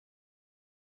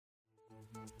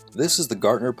This is the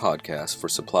Gartner podcast for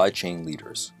supply chain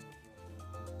leaders.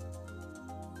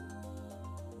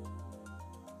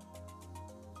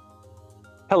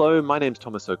 Hello, my name's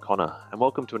Thomas O'Connor, and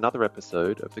welcome to another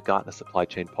episode of the Gartner Supply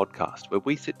Chain Podcast, where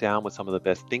we sit down with some of the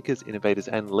best thinkers, innovators,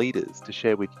 and leaders to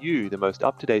share with you the most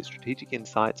up-to-date strategic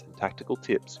insights and tactical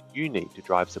tips you need to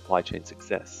drive supply chain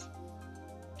success.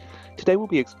 Today we'll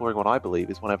be exploring what I believe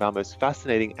is one of our most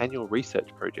fascinating annual research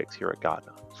projects here at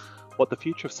Gartner, what the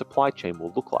future of supply chain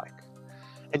will look like.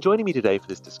 And joining me today for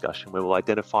this discussion, where we'll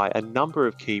identify a number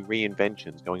of key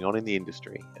reinventions going on in the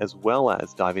industry, as well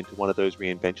as dive into one of those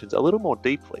reinventions a little more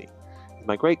deeply, is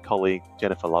my great colleague,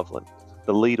 Jennifer Loveland,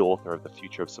 the lead author of the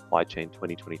Future of Supply Chain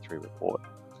 2023 report.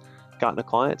 Gartner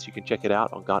clients, you can check it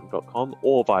out on gartner.com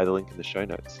or via the link in the show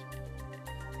notes.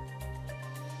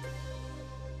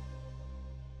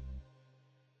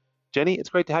 Jenny, it's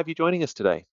great to have you joining us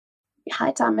today.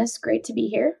 Hi, Thomas. Great to be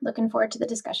here. Looking forward to the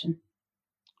discussion.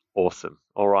 Awesome.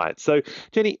 All right. So,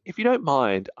 Jenny, if you don't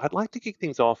mind, I'd like to kick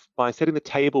things off by setting the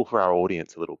table for our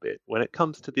audience a little bit when it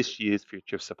comes to this year's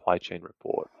Future of Supply Chain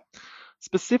report.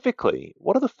 Specifically,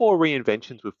 what are the 4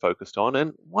 reinventions we've focused on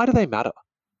and why do they matter?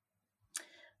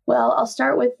 Well, I'll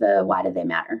start with the why do they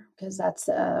matter, because that's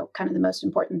kind of the most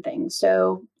important thing.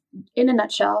 So, in a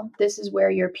nutshell, this is where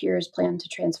your peers plan to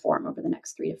transform over the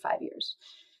next 3 to 5 years.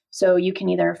 So you can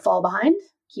either fall behind,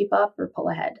 keep up, or pull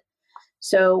ahead.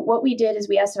 So what we did is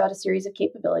we asked about a series of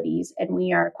capabilities, and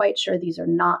we are quite sure these are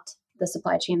not the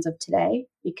supply chains of today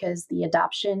because the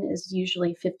adoption is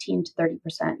usually 15 to 30%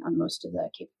 on most of the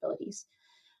capabilities.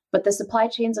 But the supply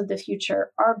chains of the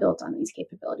future are built on these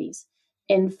capabilities.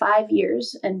 In 5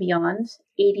 years and beyond,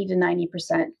 80 to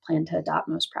 90% plan to adopt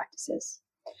most practices.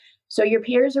 So your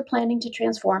peers are planning to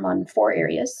transform on 4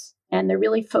 areas, and they're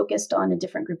really focused on a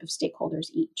different group of stakeholders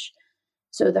each.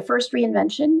 So the first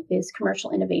reinvention is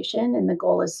commercial innovation, and the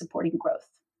goal is supporting growth.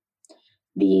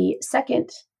 The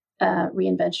second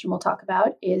reinvention we'll talk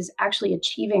about is actually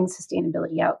achieving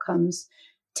sustainability outcomes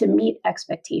to meet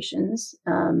expectations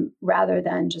rather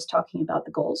than just talking about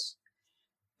the goals.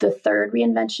 The third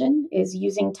reinvention is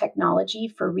using technology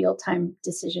for real-time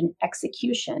decision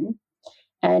execution.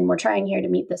 And we're trying here to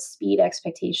meet the speed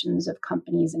expectations of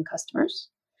companies and customers.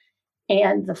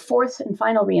 And the fourth and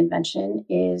final reinvention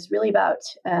is really about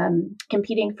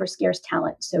competing for scarce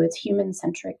talent. So it's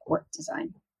human-centric work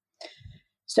design.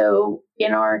 So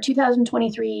in our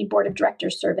 2023 Board of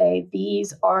Directors survey,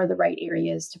 these are the right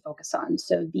areas to focus on.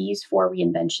 So these 4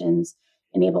 reinventions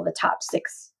enable the top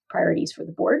 6 priorities for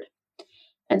the board.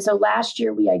 And so last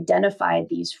year, we identified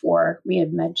these 4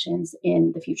 reinventions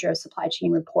in the Future of Supply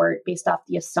Chain report based off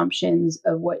the assumptions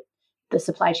of what the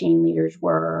supply chain leaders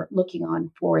were looking on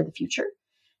for the future.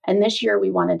 And this year, we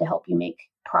wanted to help you make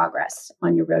progress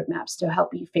on your roadmaps to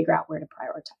help you figure out where to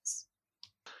prioritize.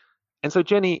 And so,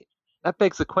 Jenny, that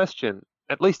begs the question,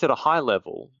 at least at a high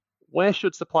level, where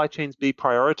should supply chains be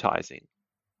prioritizing?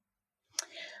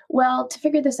 Well, to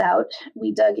figure this out,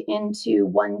 we dug into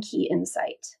one key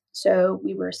insight. So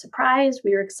we were surprised,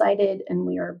 we were excited, and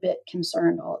we were a bit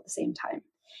concerned all at the same time.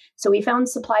 So we found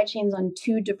supply chains on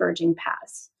 2 diverging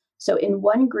paths. So in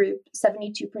one group,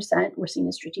 72% were seen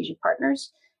as strategic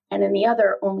partners, and in the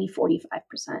other, only 45%.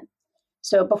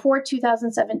 So before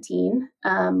 2017,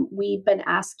 we've been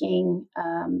asking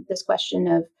this question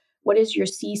of what is your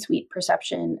C-suite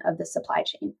perception of the supply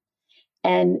chain?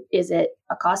 And is it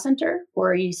a cost center,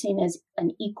 or are you seen as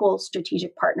an equal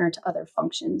strategic partner to other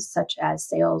functions such as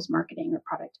sales, marketing, or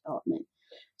product development?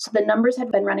 So the numbers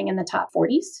had been running in the top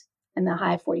 40s and the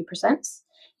high 40%.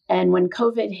 And when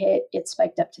COVID hit, it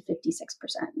spiked up to 56%.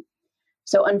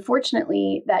 So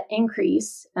unfortunately, that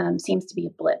increase seems to be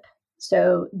a blip.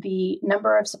 So the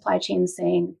number of supply chains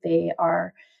saying they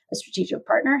are a strategic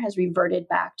partner has reverted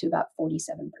back to about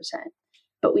 47%.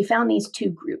 But we found these 2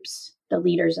 groups, the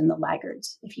leaders and the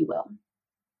laggards, if you will.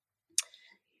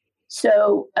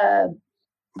 So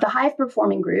the high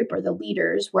performing group, or the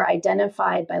leaders, were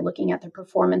identified by looking at their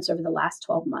performance over the last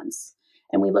 12 months.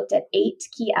 And we looked at 8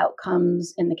 key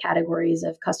outcomes in the categories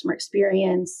of customer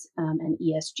experience and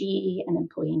ESG and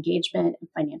employee engagement and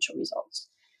financial results.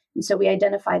 And so we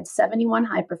identified 71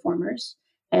 high performers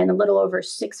and a little over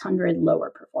 600 lower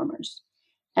performers.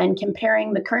 And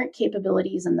comparing the current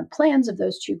capabilities and the plans of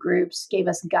those 2 groups gave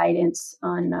us guidance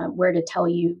on where to tell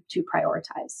you to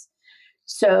prioritize.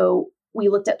 So we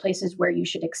looked at places where you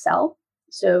should excel.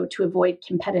 So to avoid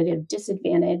competitive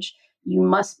disadvantage, you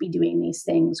must be doing these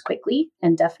things quickly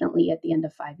and definitely at the end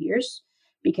of 5 years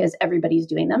because everybody's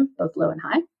doing them, both low and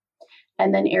high.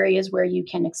 And then areas where you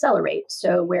can accelerate.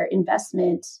 So where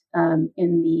investment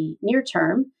in the near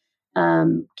term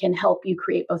can help you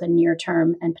create both a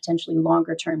near-term and potentially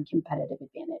longer-term competitive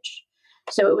advantage.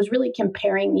 So it was really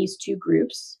comparing these two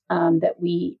groups that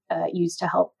we used to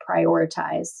help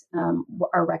prioritize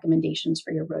our recommendations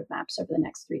for your roadmaps over the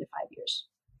next 3 to 5 years.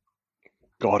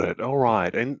 Got it. All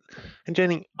right. And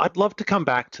Jenny, I'd love to come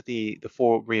back to the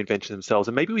four reinventions themselves,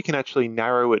 and maybe we can actually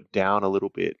narrow it down a little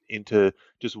bit into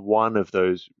just one of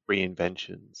those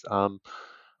reinventions.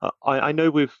 I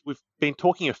know we've been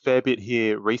talking a fair bit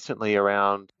here recently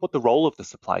around what the role of the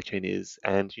supply chain is,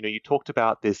 and you talked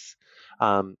about this,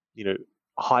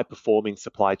 high performing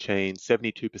supply chain,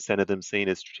 72% of them seen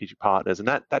as strategic partners, and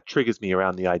that triggers me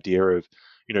around the idea of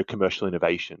commercial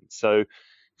innovation. So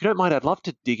if you don't mind, I'd love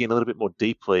to dig in a little bit more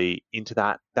deeply into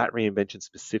that reinvention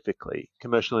specifically,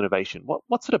 commercial innovation.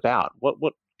 What's it about?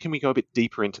 What can we go a bit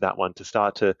deeper into that one to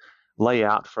start to lay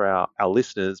out for our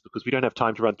listeners, because we don't have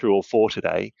time to run through all four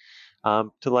today,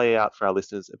 to lay out for our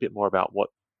listeners a bit more about what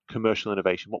commercial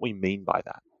innovation, what we mean by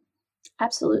that.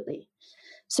 Absolutely.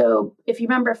 So if you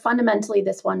remember, fundamentally,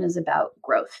 this one is about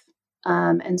growth.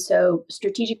 And so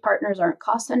strategic partners aren't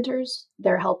cost centers.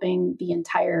 They're helping the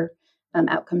entire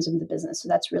outcomes of the business. So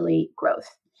that's really growth.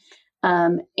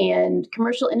 And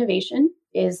commercial innovation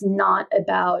is not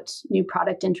about new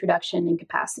product introduction and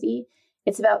capacity.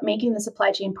 It's about making the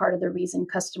supply chain part of the reason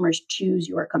customers choose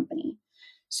your company.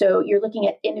 So you're looking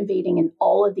at innovating in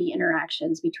all of the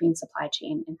interactions between supply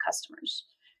chain and customers.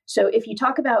 So if you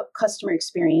talk about customer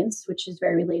experience, which is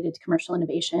very related to commercial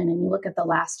innovation, and you look at the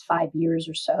last 5 years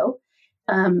or so,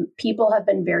 people have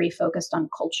been very focused on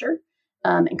culture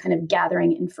and kind of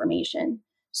gathering information.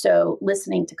 So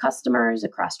listening to customers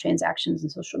across transactions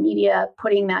and social media,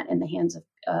 putting that in the hands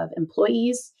of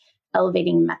employees,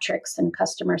 elevating metrics and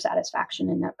customer satisfaction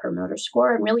and Net Promoter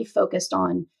Score, and really focused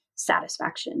on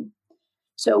satisfaction.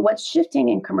 So what's shifting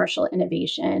in commercial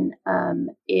innovation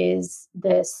is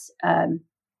this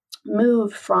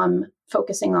move from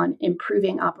focusing on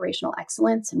improving operational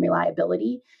excellence and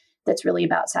reliability that's really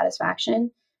about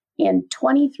satisfaction. And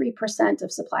 23%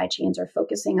 of supply chains are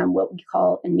focusing on what we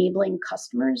call enabling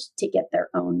customers to get their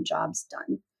own jobs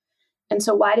done. And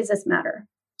so why does this matter?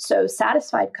 So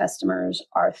satisfied customers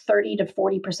are 30 to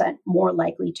 40% more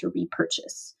likely to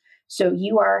repurchase. So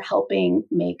you are helping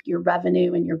make your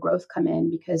revenue and your growth come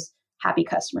in because happy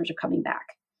customers are coming back.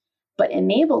 But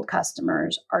enabled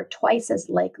customers are twice as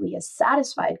likely as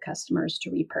satisfied customers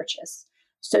to repurchase.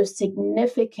 So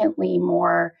significantly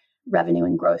more revenue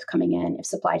and growth coming in if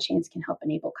supply chains can help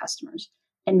enable customers.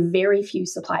 And very few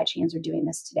supply chains are doing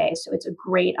this today. So it's a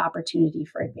great opportunity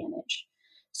for advantage.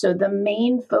 So the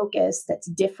main focus that's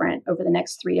different over the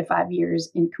next 3 to 5 years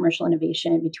in commercial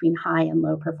innovation between high and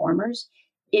low performers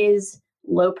is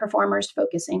low performers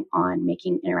focusing on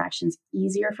making interactions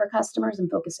easier for customers and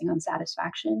focusing on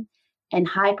satisfaction, and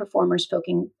high performers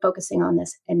focusing on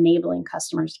this enabling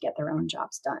customers to get their own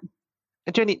jobs done.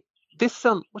 And Jenny, this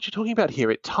what you're talking about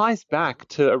here, it ties back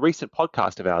to a recent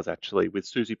podcast of ours actually with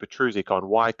Susie Petruzik on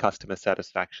why customer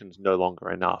satisfaction is no longer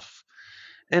enough.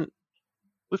 And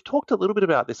we've talked a little bit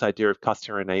about this idea of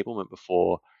customer enablement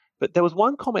before, but there was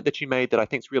one comment that you made that I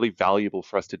think is really valuable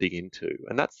for us to dig into,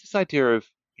 and that's this idea of,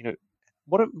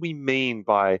 what do we mean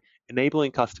by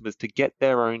enabling customers to get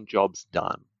their own jobs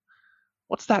done?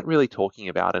 What's that really talking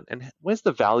about, and where's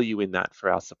the value in that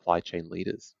for our supply chain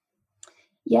leaders?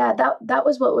 Yeah, that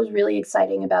was what was really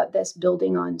exciting about this,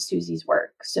 building on Susie's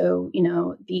work. So,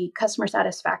 the customer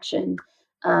satisfaction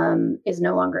is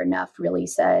no longer enough, really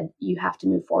said, you have to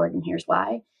move forward, and here's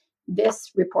why.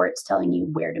 This report's telling you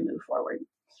where to move forward.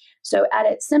 So at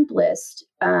its simplest,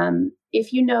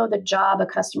 if you know the job a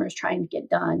customer is trying to get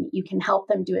done, you can help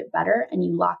them do it better and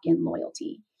you lock in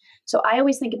loyalty. So I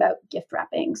always think about gift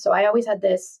wrapping. So I always had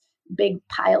this big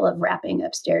pile of wrapping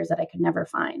upstairs that I could never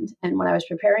find. And when I was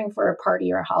preparing for a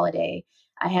party or a holiday,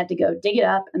 I had to go dig it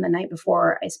up. And the night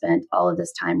before, I spent all of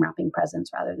this time wrapping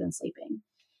presents rather than sleeping.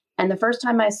 And the first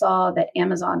time I saw that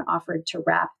Amazon offered to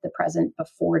wrap the present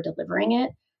before delivering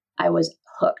it, I was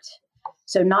hooked.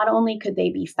 So not only could they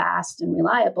be fast and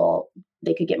reliable,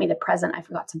 they could get me the present I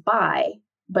forgot to buy,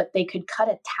 but they could cut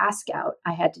a task out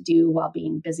I had to do while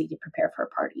being busy to prepare for a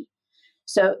party.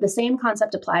 So the same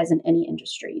concept applies in any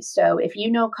industry. So if you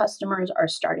know customers are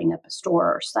starting up a store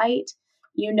or site,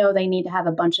 you know they need to have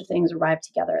a bunch of things arrive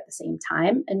together at the same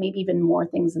time, and maybe even more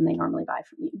things than they normally buy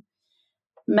from you.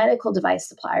 Medical device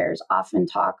suppliers often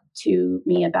talk to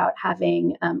me about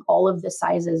having all of the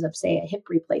sizes of, say, a hip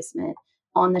replacement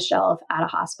on the shelf at a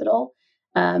hospital,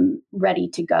 ready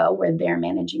to go, where they're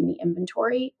managing the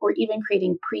inventory, or even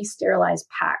creating pre-sterilized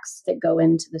packs that go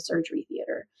into the surgery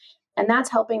theater. And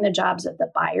that's helping the jobs of the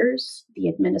buyers, the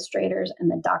administrators, and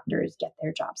the doctors get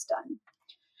their jobs done.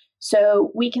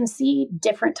 So we can see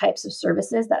different types of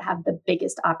services that have the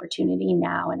biggest opportunity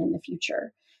now and in the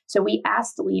future. So we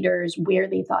asked leaders where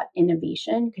they thought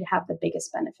innovation could have the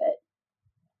biggest benefit.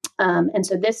 And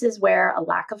so this is where a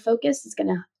lack of focus is going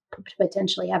to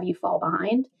potentially have you fall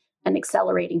behind, and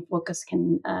accelerating focus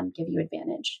can give you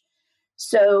advantage.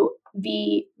 So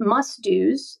the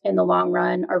must-dos in the long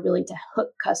run are really to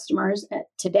hook customers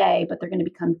today, but they're going to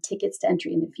become tickets to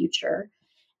entry in the future.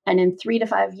 And in 3 to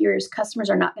 5 years, customers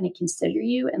are not going to consider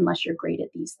you unless you're great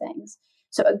at these things.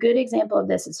 So a good example of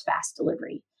this is fast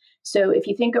delivery. So if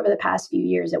you think over the past few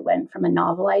years, it went from a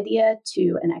novel idea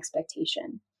to an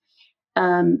expectation.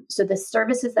 So the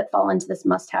services that fall into this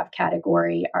must-have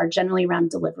category are generally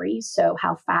around delivery. So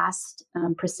how fast,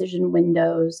 precision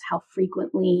windows, how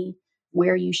frequently,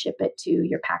 where you ship it to,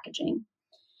 your packaging.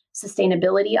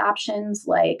 Sustainability options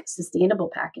like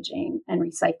sustainable packaging and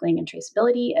recycling and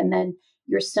traceability, and then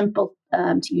your simple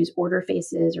to use order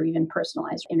faces or even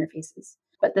personalized interfaces.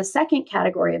 But the second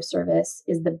category of service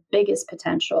is the biggest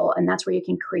potential, and that's where you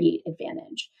can create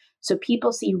advantage. So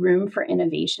people see room for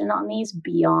innovation on these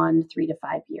beyond 3 to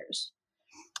 5 years.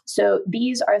 So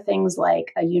these are things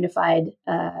like a unified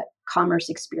commerce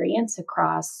experience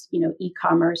across,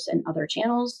 e-commerce and other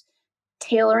channels,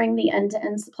 tailoring the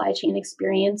end-to-end supply chain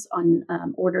experience on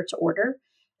order to order,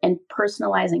 and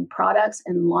personalizing products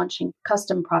and launching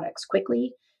custom products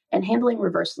quickly, and handling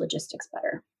reverse logistics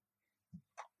better.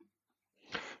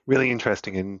 Really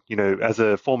interesting. And, as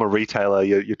a former retailer,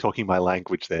 you're talking my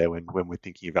language there when we're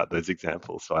thinking about those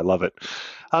examples. So I love it.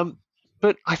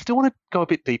 But I still want to go a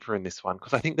bit deeper in this one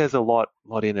because I think there's a lot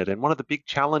in it. And one of the big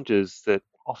challenges that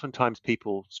oftentimes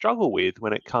people struggle with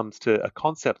when it comes to a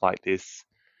concept like this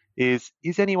is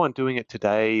anyone doing it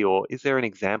today, or is there an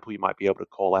example you might be able to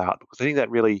call out? Because I think that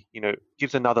really,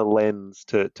 gives another lens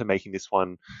to making this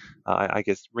one, I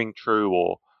guess, ring true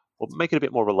or make it a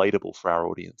bit more relatable for our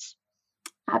audience.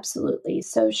 Absolutely.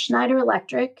 So Schneider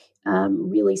Electric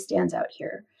really stands out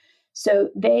here. So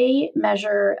they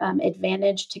measure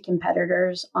advantage to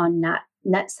competitors on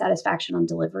net satisfaction on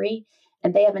delivery,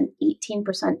 and they have an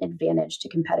 18% advantage to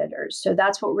competitors. So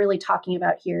that's what we're really talking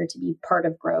about here. To be part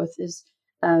of growth is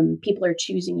people are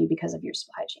choosing you because of your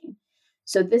supply chain.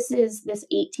 So this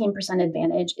 18%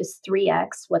 advantage is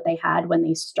 3x what they had when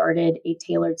they started a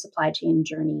tailored supply chain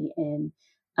journey in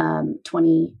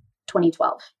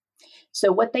 2012.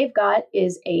 So what they've got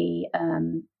is a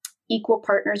equal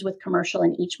partners with commercial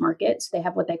in each market. So they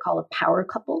have what they call a power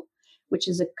couple, which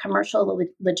is a commercial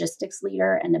logistics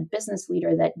leader and a business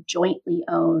leader that jointly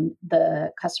own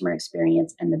the customer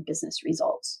experience and the business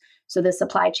results. So the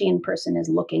supply chain person is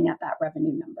looking at that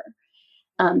revenue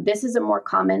number. This is a more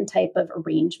common type of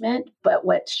arrangement, but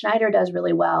what Schneider does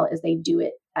really well is they do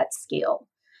it at scale.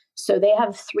 So they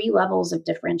have 3 levels of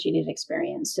differentiated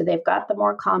experience. So they've got the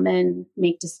more common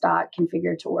make to stock,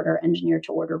 configure to order, engineer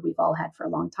to order we've all had for a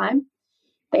long time.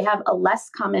 They have a less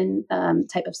common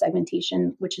type of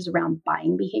segmentation, which is around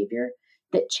buying behavior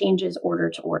that changes order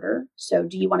to order. So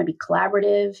do you want to be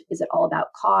collaborative? Is it all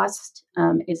about cost?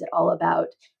 Is it all about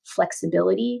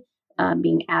flexibility,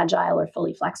 being agile or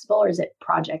fully flexible, or is it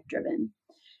project driven?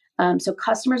 So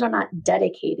customers are not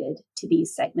dedicated to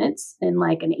these segments in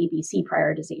like an ABC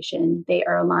prioritization. They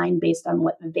are aligned based on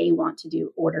what they want to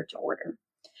do order to order.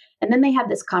 And then they have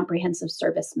this comprehensive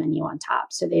service menu on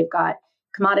top. So they've got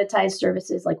commoditized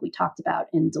services like we talked about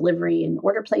in delivery and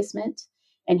order placement.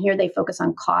 And here they focus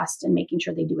on cost and making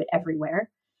sure they do it everywhere.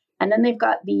 And then they've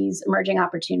got these emerging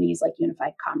opportunities like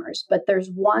unified commerce. But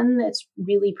there's one that's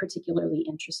really particularly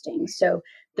interesting. So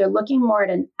they're looking more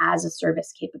at an as a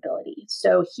service capability.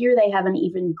 So here they have an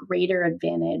even greater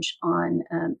advantage on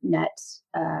net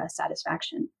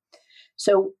satisfaction.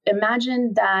 So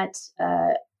imagine that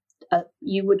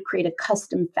you would create a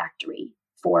custom factory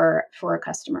for a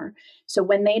customer. So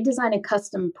when they design a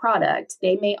custom product,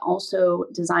 they may also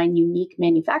design unique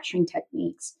manufacturing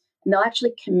techniques, and they'll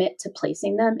actually commit to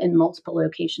placing them in multiple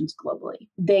locations globally.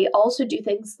 They also do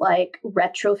things like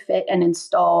retrofit and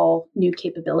install new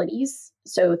capabilities.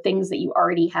 So things that you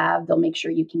already have, they'll make sure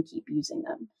you can keep using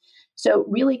them. So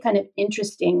really kind of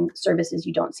interesting services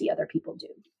you don't see other people do.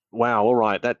 Wow, all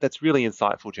right. That's really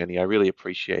insightful, Jenny. I really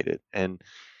appreciate it. And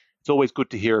it's always good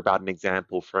to hear about an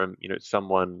example from,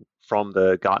 someone from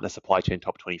the Gartner Supply Chain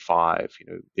Top 25,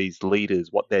 these leaders,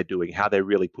 what they're doing, how they're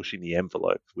really pushing the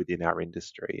envelope within our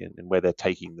industry and where they're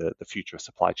taking the future of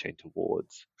supply chain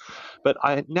towards. But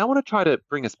I now want to try to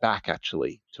bring us back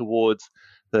actually towards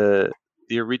the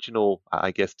original, I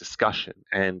guess, discussion.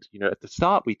 And, at the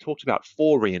start, we talked about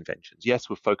 4 reinventions. Yes,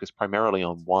 we're focused primarily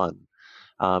on one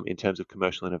in terms of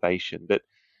commercial innovation. But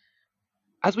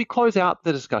as we close out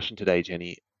the discussion today,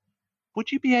 Jenny, Would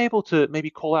you be able to maybe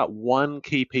call out one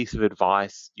key piece of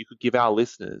advice you could give our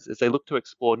listeners as they look to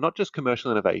explore not just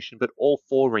commercial innovation, but all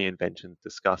 4 reinventions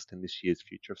discussed in this year's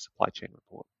Future of Supply Chain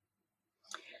report?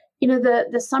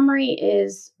 The summary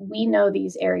is, we know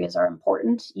these areas are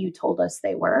important. You told us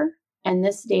they were. And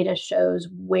this data shows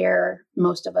where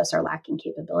most of us are lacking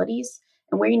capabilities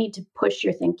and where you need to push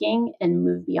your thinking and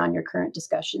move beyond your current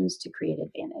discussions to create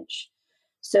advantage.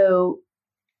 So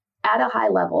at a high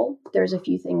level, there's a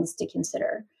few things to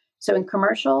consider. So in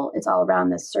commercial, it's all around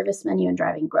the service menu and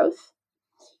driving growth.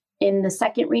 In the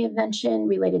second reinvention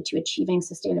related to achieving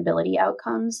sustainability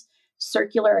outcomes,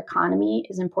 circular economy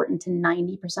is important to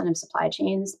 90% of supply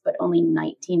chains, but only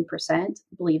 19%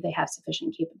 believe they have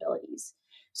sufficient capabilities.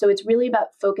 So it's really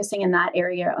about focusing in that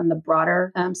area on the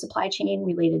broader supply chain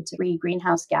related to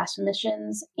greenhouse gas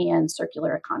emissions and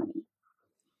circular economy.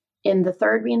 In the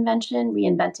third reinvention,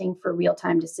 reinventing for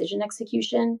real-time decision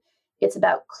execution, it's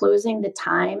about closing the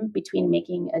time between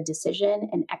making a decision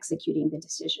and executing the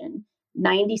decision.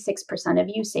 96% of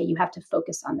you say you have to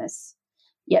focus on this,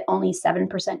 yet only 7%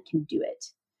 can do it.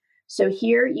 So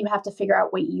here you have to figure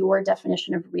out what your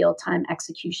definition of real-time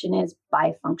execution is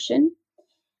by function,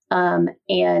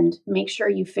 and make sure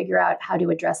you figure out how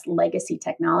to address legacy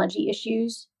technology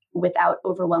issues without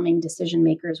overwhelming decision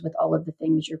makers with all of the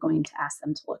things you're going to ask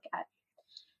them to look at.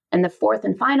 And the fourth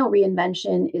and final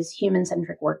reinvention is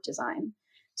human-centric work design.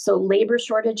 So labor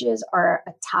shortages are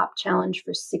a top challenge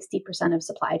for 60% of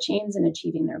supply chains in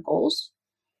achieving their goals.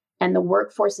 And the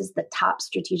workforce is the top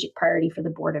strategic priority for the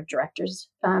board of directors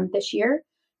this year.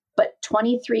 But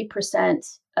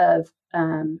 23% of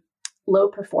low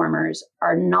performers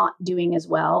are not doing as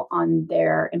well on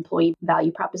their employee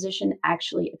value proposition,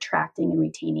 actually attracting and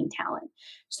retaining talent.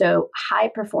 So high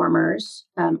performers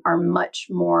are much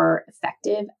more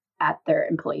effective at their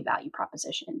employee value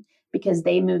proposition because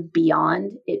they move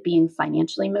beyond it being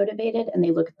financially motivated and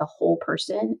they look at the whole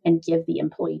person and give the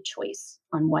employee choice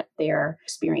on what their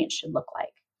experience should look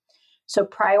like. So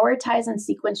prioritize and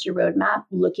sequence your roadmap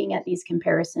looking at these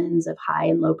comparisons of high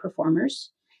and low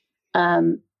performers.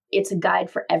 It's a guide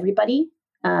for everybody.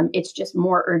 It's just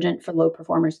more urgent for low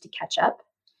performers to catch up.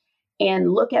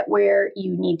 And look at where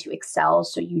you need to excel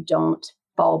so you don't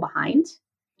fall behind.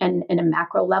 And in a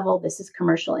macro level, this is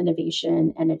commercial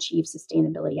innovation and achieve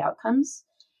sustainability outcomes.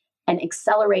 And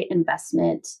accelerate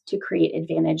investment to create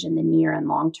advantage in the near and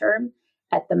long term.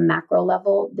 At the macro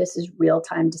level, this is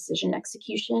real-time decision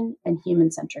execution and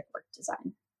human-centric work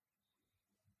design.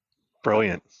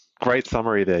 Brilliant. Great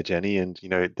summary there, Jenny. And,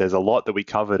 there's a lot that we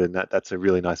covered, and that's a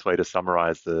really nice way to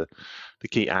summarize the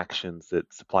key actions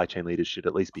that supply chain leaders should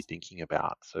at least be thinking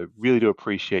about. So really do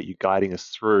appreciate you guiding us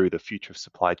through the Future of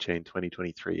Supply Chain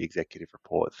 2023 Executive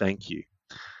Report. Thank you.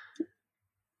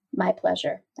 My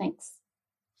pleasure. Thanks.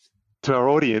 To our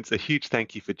audience, a huge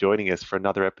thank you for joining us for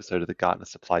another episode of the Gartner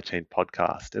Supply Chain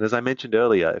Podcast. And as I mentioned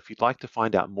earlier, if you'd like to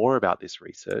find out more about this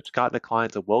research, Gartner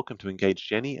clients are welcome to engage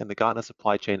Jenny and the Gartner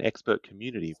Supply Chain expert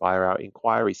community via our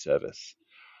inquiry service.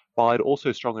 While I'd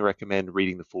also strongly recommend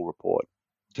reading the full report.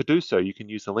 To do so, you can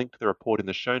use the link to the report in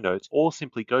the show notes or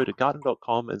simply go to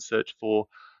gartner.com and search for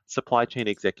Supply Chain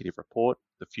Executive Report,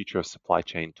 the Future of Supply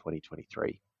Chain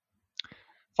 2023.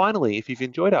 Finally, if you've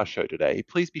enjoyed our show today,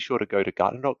 please be sure to go to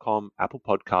gartner.com, Apple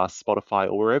Podcasts, Spotify,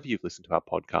 or wherever you've listened to our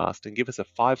podcast and give us a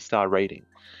 5-star rating,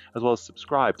 as well as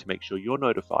subscribe to make sure you're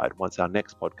notified once our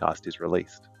next podcast is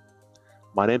released.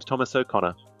 My name's Thomas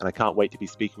O'Connor, and I can't wait to be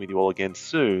speaking with you all again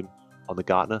soon on the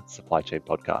Gartner Supply Chain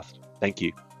Podcast. Thank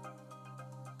you.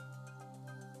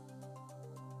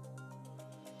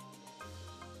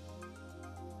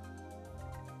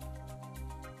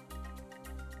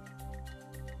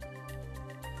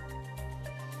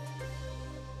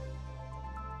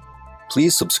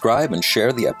 Please subscribe and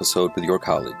share the episode with your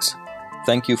colleagues.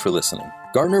 Thank you for listening.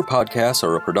 Gartner Podcasts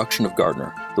are a production of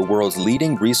Gartner, the world's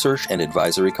leading research and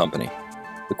advisory company,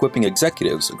 equipping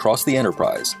executives across the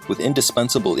enterprise with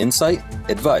indispensable insight,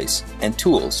 advice, and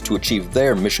tools to achieve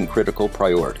their mission-critical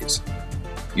priorities.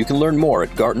 You can learn more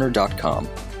at Gartner.com.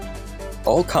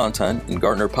 All content in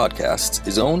Gartner Podcasts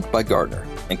is owned by Gartner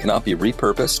and cannot be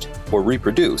repurposed or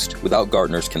reproduced without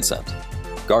Gartner's consent.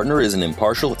 Gartner is an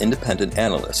impartial, independent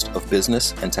analyst of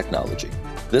business and technology.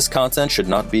 This content should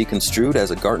not be construed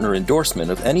as a Gartner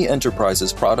endorsement of any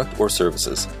enterprise's product or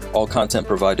services. All content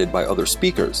provided by other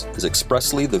speakers is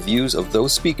expressly the views of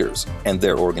those speakers and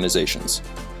their organizations.